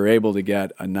 So we were able to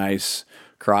get a nice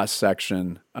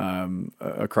cross-section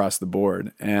across the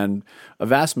board. And a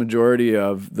vast majority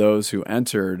of those who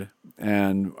entered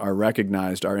and are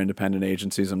recognized are independent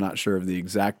agencies. I'm not sure of the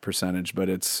exact percentage, but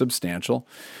it's substantial.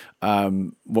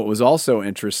 What was also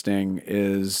interesting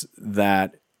is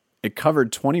that it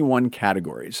covered 21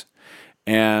 categories.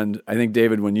 And I think,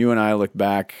 David, when you and I look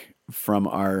back from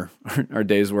our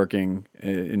days working,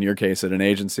 in your case at an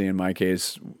agency, in my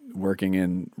case working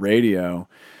in radio,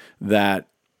 that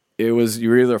you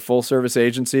were either a full service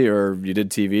agency or you did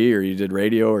TV or you did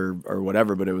radio or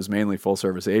whatever, but it was mainly full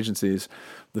service agencies.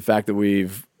 The fact that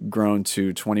we've grown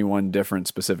to 21 different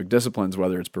specific disciplines,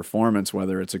 whether it's performance,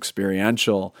 whether it's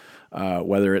experiential,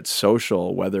 whether it's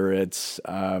social, whether it's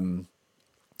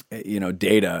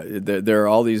data. There are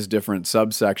all these different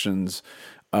subsections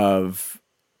of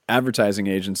advertising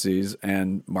agencies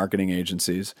and marketing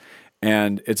agencies.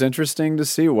 And it's interesting to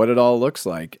see what it all looks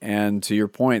like. And to your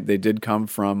point, they did come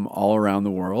from all around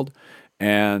the world.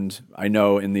 And I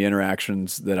know in the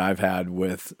interactions that I've had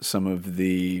with some of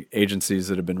the agencies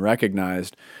that have been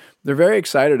recognized, they're very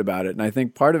excited about it. And I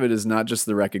think part of it is not just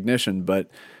the recognition,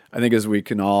 but I think as we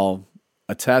can all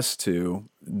attest to,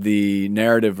 the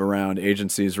narrative around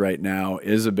agencies right now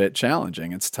is a bit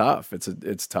challenging. It's tough.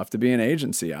 It's tough to be an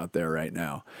agency out there right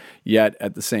now. Yet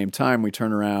at the same time, we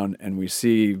turn around and we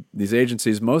see these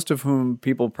agencies, most of whom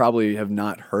people probably have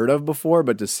not heard of before,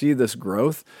 but to see this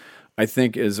growth, I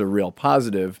think is a real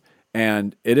positive.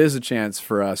 And it is a chance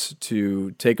for us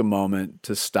to take a moment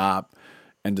to stop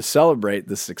and to celebrate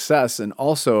the success, and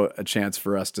also a chance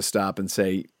for us to stop and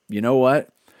say, you know what?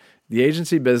 The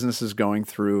agency business is going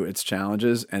through its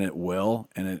challenges, and it will,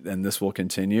 and this will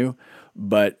continue.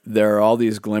 But there are all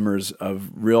these glimmers of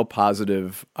real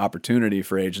positive opportunity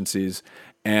for agencies,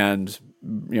 and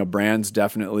brands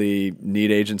definitely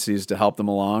need agencies to help them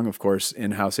along. Of course,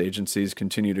 in-house agencies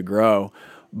continue to grow,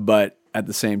 but at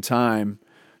the same time,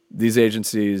 these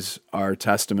agencies are a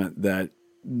testament that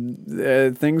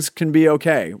things can be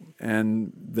okay,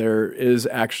 and there is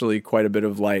actually quite a bit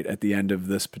of light at the end of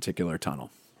this particular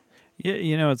tunnel.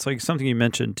 Yeah, it's like something you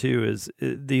mentioned too, is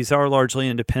these are largely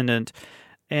independent.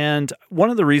 And one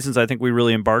of the reasons I think we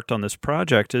really embarked on this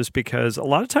project is because a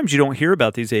lot of times you don't hear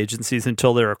about these agencies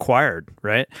until they're acquired,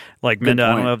 right? Like Minda,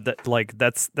 I don't know if that, like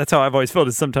that's how I've always felt,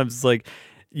 is sometimes it's like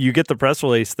you get the press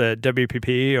release that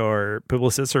WPP or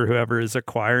Publicis or whoever is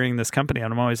acquiring this company,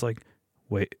 and I'm always like,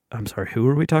 wait, I'm sorry, who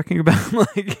are we talking about?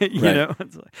 Like, you know,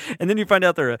 it's like, and then you find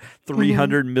out they're a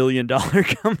 $300 million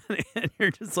company, and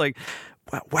you're just like,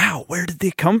 wow, where did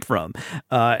they come from?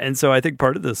 And so I think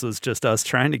part of this was just us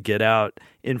trying to get out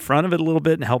in front of it a little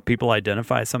bit and help people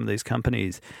identify some of these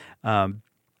companies,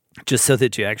 just so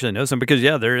that you actually know some. Because,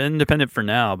 yeah, they're independent for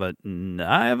now, but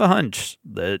I have a hunch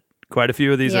that quite a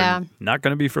few of these are not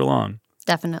going to be for long.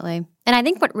 Definitely. And I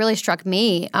think what really struck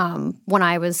me when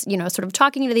I was, sort of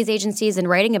talking to these agencies and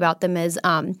writing about them is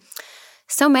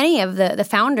so many of the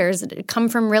founders come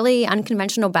from really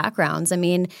unconventional backgrounds. I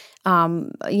mean,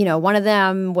 one of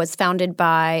them was founded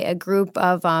by a group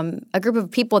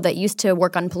of people that used to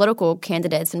work on political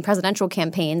candidates and presidential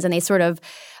campaigns, and they sort of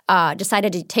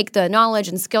decided to take the knowledge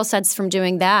and skill sets from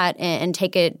doing that and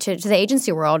take it to the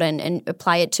agency world and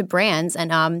apply it to brands.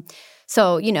 And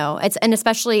so, and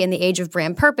especially in the age of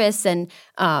brand purpose and,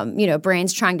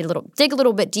 brands trying to dig a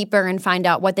little bit deeper and find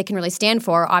out what they can really stand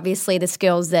for. Obviously, the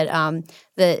skills that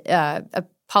a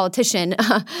politician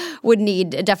would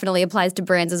need definitely applies to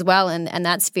brands as well in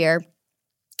that sphere.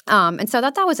 And so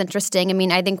that was interesting. I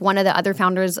mean, I think one of the other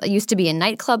founders used to be a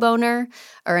nightclub owner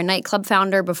or a nightclub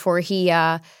founder before he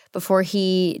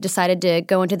decided to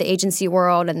go into the agency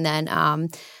world. And then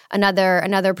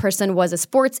another person was a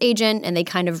sports agent, and they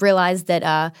kind of realized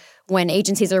that when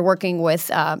agencies are working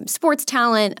with sports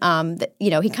talent,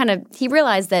 he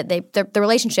realized that the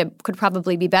relationship could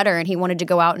probably be better, and he wanted to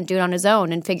go out and do it on his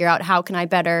own and figure out how can I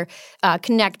better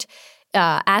connect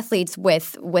athletes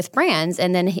with brands,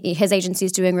 and then his agency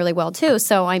is doing really well too.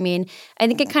 So, I mean, I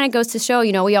think it kind of goes to show,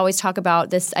 we always talk about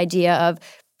this idea of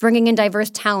bringing in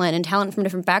diverse talent and talent from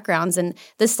different backgrounds, and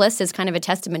this list is kind of a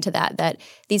testament to that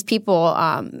these people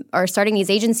are starting these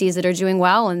agencies that are doing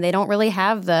well, and they don't really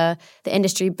have the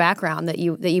industry background that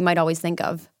you might always think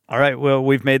of. All right, well,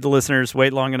 we've made the listeners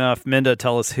wait long enough. Minda,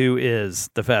 tell us, who is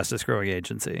the fastest growing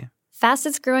agency?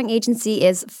 Fastest growing agency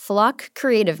is Flock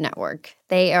Creative Network.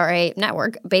 They are a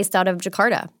network based out of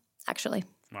Jakarta, actually.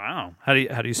 Wow. How do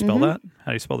you spell that?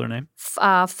 How do you spell their name?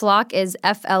 Flock is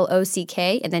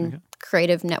FLOCK, and then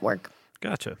Creative Network.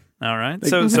 Gotcha. All right.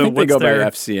 I think they go by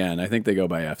FCN. I think they go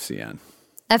by FCN.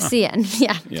 FCN,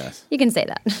 yeah. Yes. You can say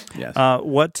that. Yes.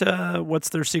 What's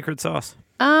their secret sauce?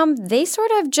 They sort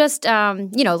of just,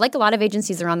 like a lot of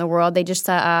agencies around the world, they just,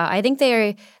 I think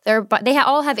they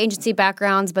all have agency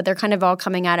backgrounds, but they're kind of all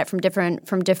coming at it from different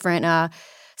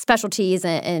specialties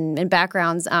and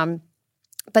backgrounds.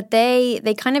 But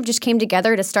they kind of just came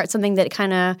together to start something that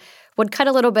kind of would cut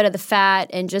a little bit of the fat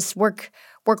and just work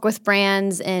with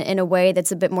brands in a way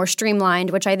that's a bit more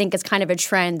streamlined, which I think is kind of a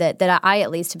trend that I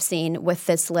at least have seen with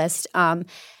this list.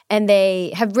 And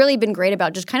they have really been great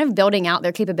about just kind of building out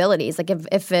their capabilities. Like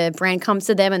if a brand comes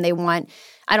to them and they want,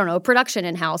 I don't know, production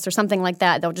in-house or something like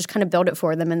that, they'll just kind of build it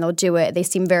for them and they'll do it. They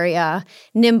seem very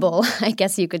nimble, I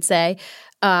guess you could say.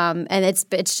 And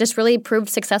it's just really proved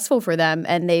successful for them,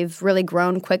 and they've really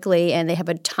grown quickly, and they have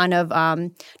a ton of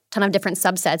different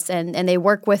subsets, and they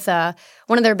work with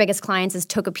one of their biggest clients is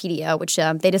Tokopedia, which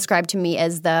they described to me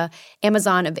as the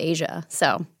Amazon of Asia.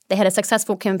 So they had a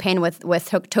successful campaign with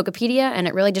Tokopedia, and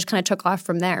it really just kind of took off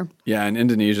from there. Yeah, and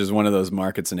Indonesia is one of those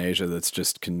markets in Asia that's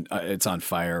just it's on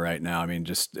fire right now. I mean,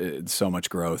 just so much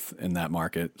growth in that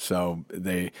market. So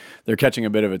they're catching a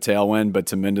bit of a tailwind, but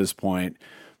to Minda's point,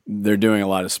 they're doing a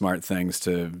lot of smart things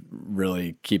to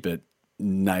really keep it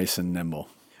nice and nimble.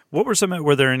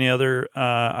 Were there any other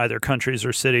either countries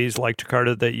or cities like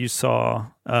Jakarta that you saw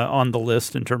on the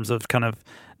list in terms of kind of,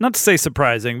 not to say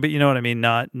surprising, but you know what I mean?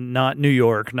 Not New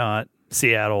York, not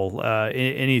Seattle.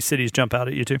 Any cities jump out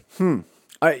at you too?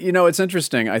 It's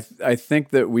interesting. I think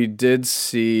that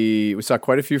we saw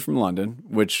quite a few from London,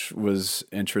 which was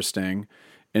interesting.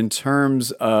 In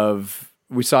terms of,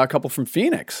 we saw a couple from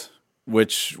Phoenix,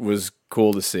 which was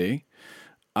cool to see.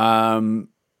 And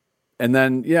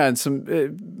then, and some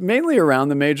mainly around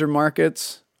the major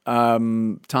markets.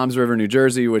 Toms River, New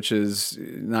Jersey, which is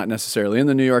not necessarily in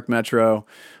the New York metro.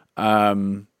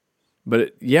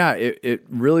 But it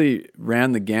really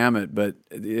ran the gamut. But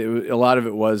a lot of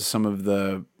it was some of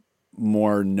the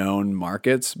more known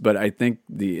markets. But I think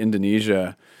the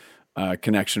Indonesia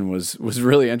connection was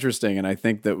really interesting, and I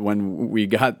think that when we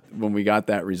got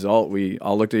that result, we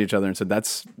all looked at each other and said,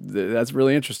 "That's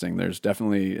really interesting. There's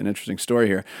definitely an interesting story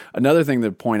here." Another thing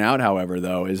to point out, however,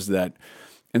 though, is that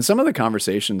in some of the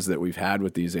conversations that we've had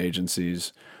with these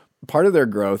agencies, part of their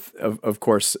growth, of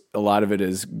course, a lot of it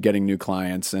is getting new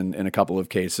clients, and in a couple of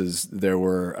cases, there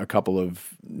were a couple of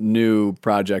new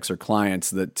projects or clients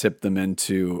that tipped them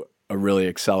into a really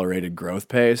accelerated growth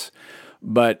pace,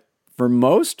 but for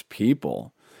most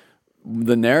people,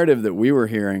 the narrative that we were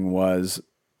hearing was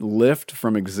lift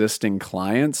from existing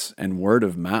clients and word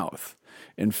of mouth.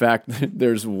 In fact,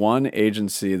 there's one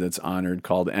agency that's honored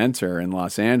called Enter in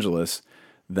Los Angeles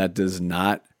that does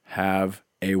not have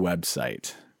a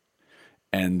website.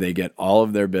 And they get all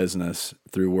of their business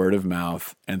through word of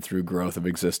mouth and through growth of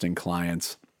existing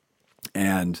clients.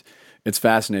 And it's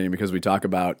fascinating because we talk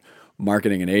about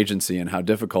marketing an agency and how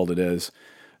difficult it is.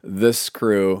 This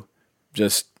crew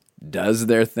just does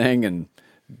their thing and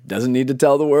doesn't need to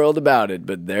tell the world about it,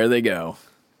 but there they go.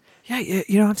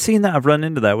 Yeah, I've seen that. I've run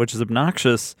into that, which is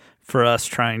obnoxious for us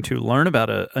trying to learn about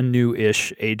a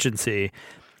new-ish agency.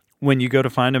 When you go to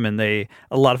find them, and a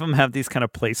lot of them have these kind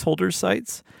of placeholder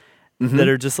sites that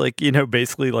are just like,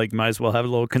 basically like might as well have a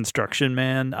little construction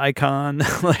man icon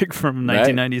like from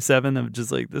 1997 of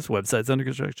just like this website's under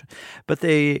construction. But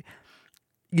it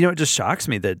just shocks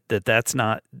me that it's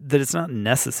not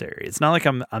necessary. It's not like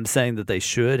I'm saying that they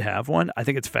should have one. I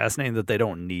think it's fascinating that they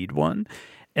don't need one.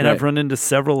 And I've run into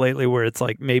several lately where it's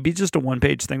like maybe just a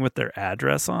one-page thing with their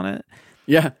address on it.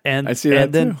 Yeah, and I see that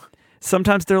and then too.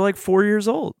 Sometimes they're like 4 years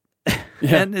old.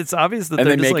 Yeah. And it's obvious that and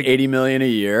they're they just make like $80 million a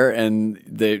year, and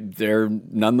they're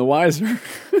none the wiser.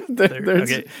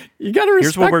 Okay. You got to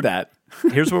respect that.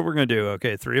 Here's what we're going to do.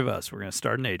 Okay, three of us. We're going to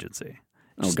start an agency.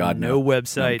 Oh God, no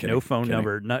website, no phone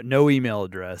number, no email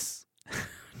address.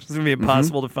 It's going to be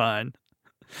impossible to find.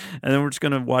 And then we're just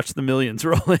going to watch the millions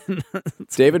roll in.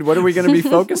 David, what are we going to be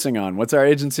focusing on? What's our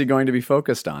agency going to be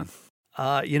focused on?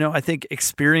 I think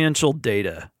experiential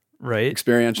data. Right?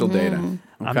 Experiential data. Okay.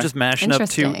 I'm just mashing up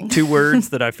two words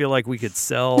that I feel like we could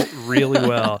sell really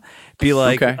well. Be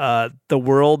like the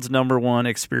world's #1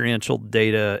 experiential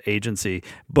data agency,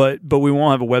 but we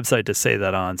won't have a website to say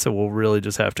that on, so we'll really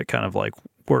just have to kind of like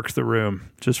work the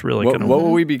room. Just really what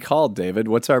will we be called, David?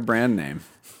 What's our brand name?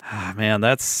 Man,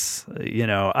 that's, I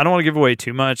don't want to give away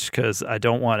too much because I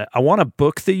don't want to. I want to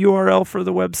book the URL for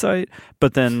the website,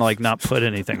 but then like not put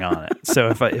anything on it. So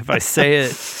if I say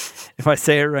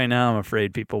it right now, I'm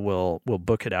afraid people will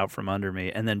book it out from under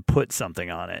me and then put something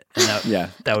on it. And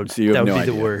that would be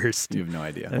the worst. You have no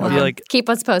idea. Wow. Like, keep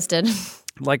us posted.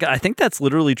 Like I think that's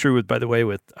literally true. By the way,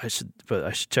 I should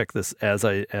check this as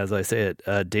I say it.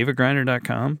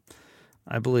 DavidGreiner.com.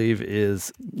 I believe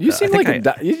is you seem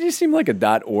like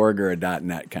a .org or a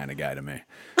 .net kind of guy to me.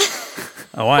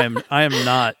 Oh, I am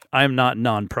not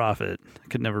nonprofit. I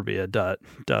could never be a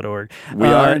 .org. We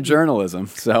are in journalism,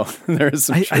 so there is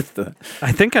some truth to that.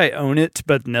 I think I own it,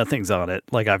 but nothing's on it.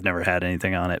 Like I've never had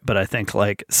anything on it, but I think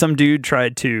like some dude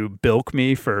tried to bilk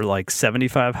me for like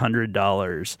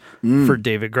 $7,500 for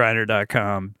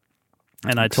DavidGreiner.com,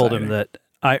 and I told him that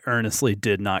I earnestly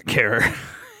did not care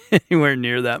anywhere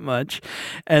near that much.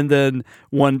 And then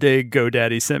one day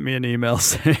GoDaddy sent me an email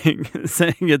saying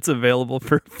it's available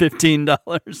for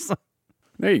 $15.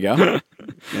 There you go.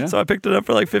 Yeah. So I picked it up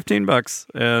for like $15,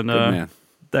 and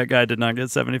that guy did not get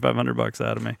 $7,500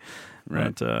 out of me.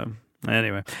 Right. But,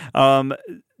 anyway,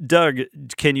 Doug,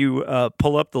 can you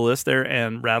pull up the list there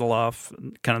and rattle off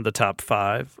kind of the top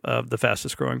 5 of the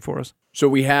fastest growing for us? So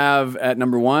we have at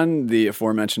number 1, the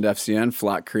aforementioned FCN,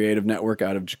 Flock Creative Network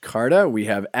out of Jakarta. We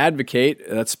have Advocate,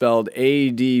 that's spelled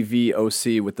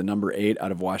ADVOC with the number 8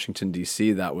 out of Washington,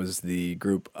 D.C. That was the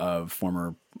group of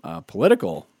former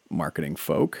political marketing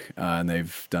folk, and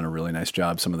they've done a really nice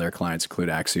job. Some of their clients include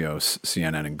Axios,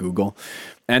 CNN, and Google.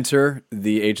 Enter,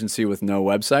 the agency with no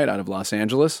website out of Los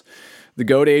Angeles. The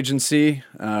Goat Agency,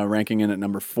 ranking in at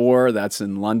number 4, that's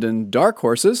in London. Dark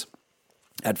Horses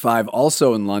at 5,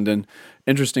 also in London.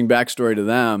 Interesting backstory to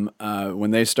them.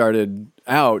 When they started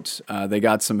out, they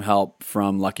got some help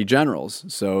from Lucky Generals.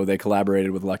 So they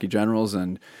collaborated with Lucky Generals,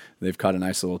 and they've caught a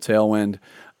nice little tailwind.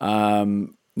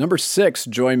 Number 6,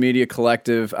 Joy Media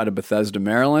Collective out of Bethesda,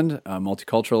 Maryland, a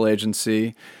multicultural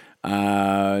agency.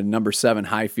 Number 7,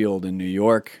 Highfield in New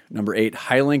York. Number 8,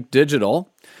 Highlink Digital,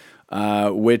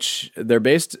 which they're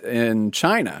based in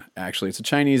China, actually. It's a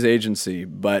Chinese agency,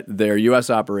 but their U.S.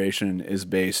 operation is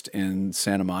based in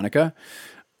Santa Monica.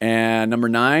 And number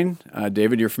 9,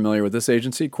 David, you're familiar with this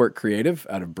agency, Quirk Creative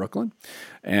out of Brooklyn.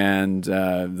 And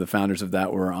the founders of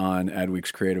that were on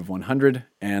Adweek's Creative 100.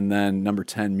 And then number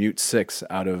 10, Mute 6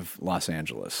 out of Los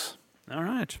Angeles. All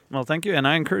right. Well, thank you. And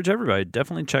I encourage everybody,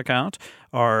 definitely check out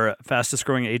our fastest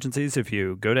growing agencies. If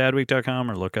you go to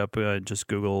adweek.com or look up, just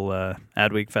Google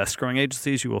Adweek fastest growing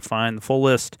agencies, you will find the full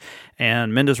list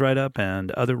and Minda's write-up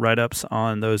and other write-ups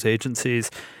on those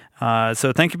agencies.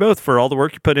 So thank you both for all the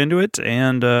work you put into it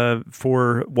and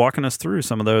for walking us through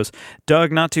some of those.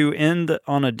 Doug, not to end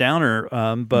on a downer,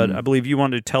 but I believe you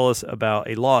wanted to tell us about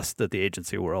a loss that the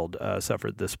agency world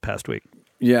suffered this past week.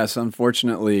 Yes,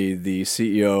 unfortunately, the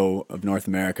CEO of North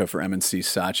America for M&C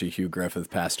Saatchi, Hugh Griffith,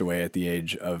 passed away at the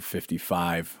age of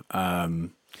 55.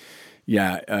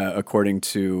 According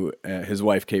to his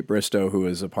wife, Kate Bristow, who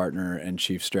is a partner and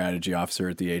chief strategy officer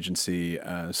at the agency,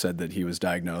 said that he was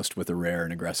diagnosed with a rare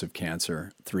and aggressive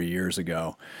cancer 3 years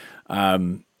ago. I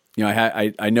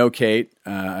know Kate.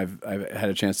 I've had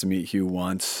a chance to meet Hugh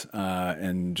once,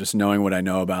 and just knowing what I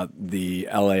know about the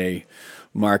LA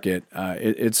market,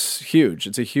 it's huge.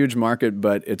 It's a huge market,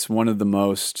 but it's one of the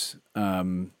most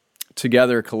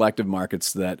together collective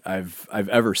markets that I've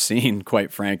ever seen,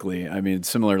 quite frankly. I mean, it's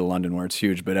similar to London where it's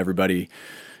huge, but everybody,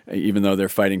 even though they're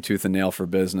fighting tooth and nail for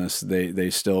business, they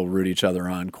still root each other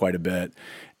on quite a bit.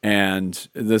 And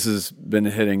this has been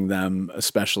hitting them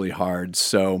especially hard.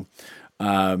 So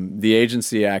the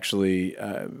agency actually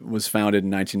was founded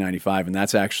in 1995, and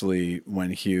that's actually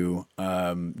when Hugh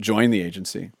joined the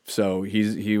agency. So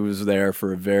he was there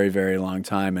for a very, very long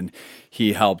time, and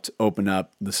he helped open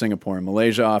up the Singapore and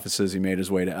Malaysia offices. He made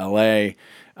his way to LA.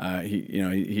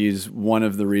 He's one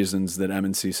of the reasons that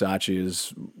M&C Saatchi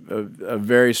is a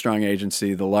very strong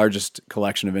agency, the largest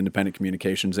collection of independent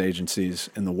communications agencies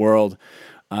in the world.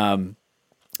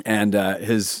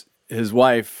 His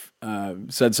wife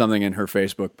said something in her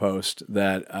Facebook post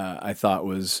that I thought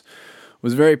was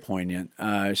very poignant.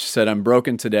 She said, "I'm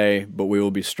broken today, but we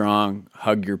will be strong.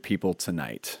 Hug your people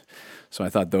tonight." So I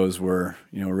thought those were,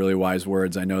 really wise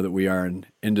words. I know that we are an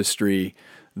industry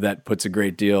that puts a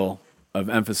great deal of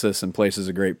emphasis and places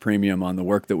a great premium on the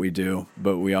work that we do,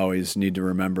 but we always need to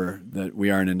remember that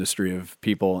we are an industry of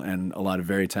people and a lot of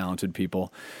very talented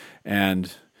people.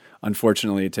 And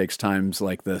unfortunately, it takes times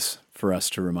like this for us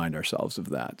to remind ourselves of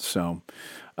that. So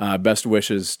best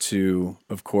wishes to,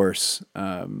 of course,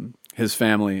 his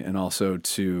family, and also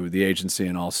to the agency,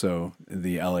 and also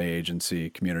the LA agency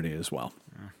community as well.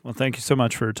 Well, thank you so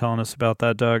much for telling us about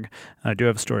that, Doug. I do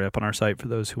have a story up on our site for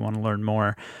those who want to learn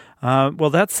more. Well,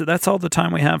 that's all the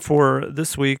time we have for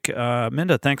this week.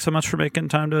 Minda, thanks so much for making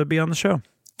time to be on the show.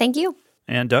 Thank you.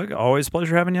 And Doug, always a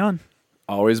pleasure having you on.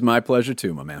 Always my pleasure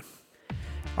too, my man.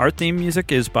 Our theme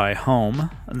music is by Home.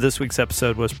 This week's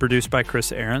episode was produced by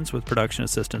Chris Ahrens with production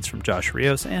assistance from Josh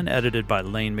Rios and edited by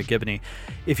Lane McGivney.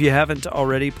 If you haven't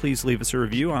already, please leave us a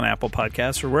review on Apple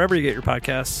Podcasts or wherever you get your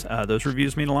podcasts. Those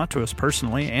reviews mean a lot to us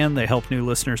personally, and they help new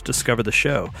listeners discover the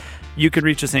show. You can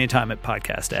reach us anytime at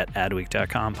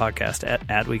podcast@adweek.com,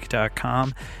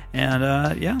 podcast@adweek.com.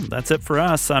 And that's it for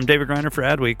us. I'm David Griner for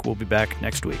Adweek. We'll be back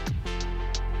next week.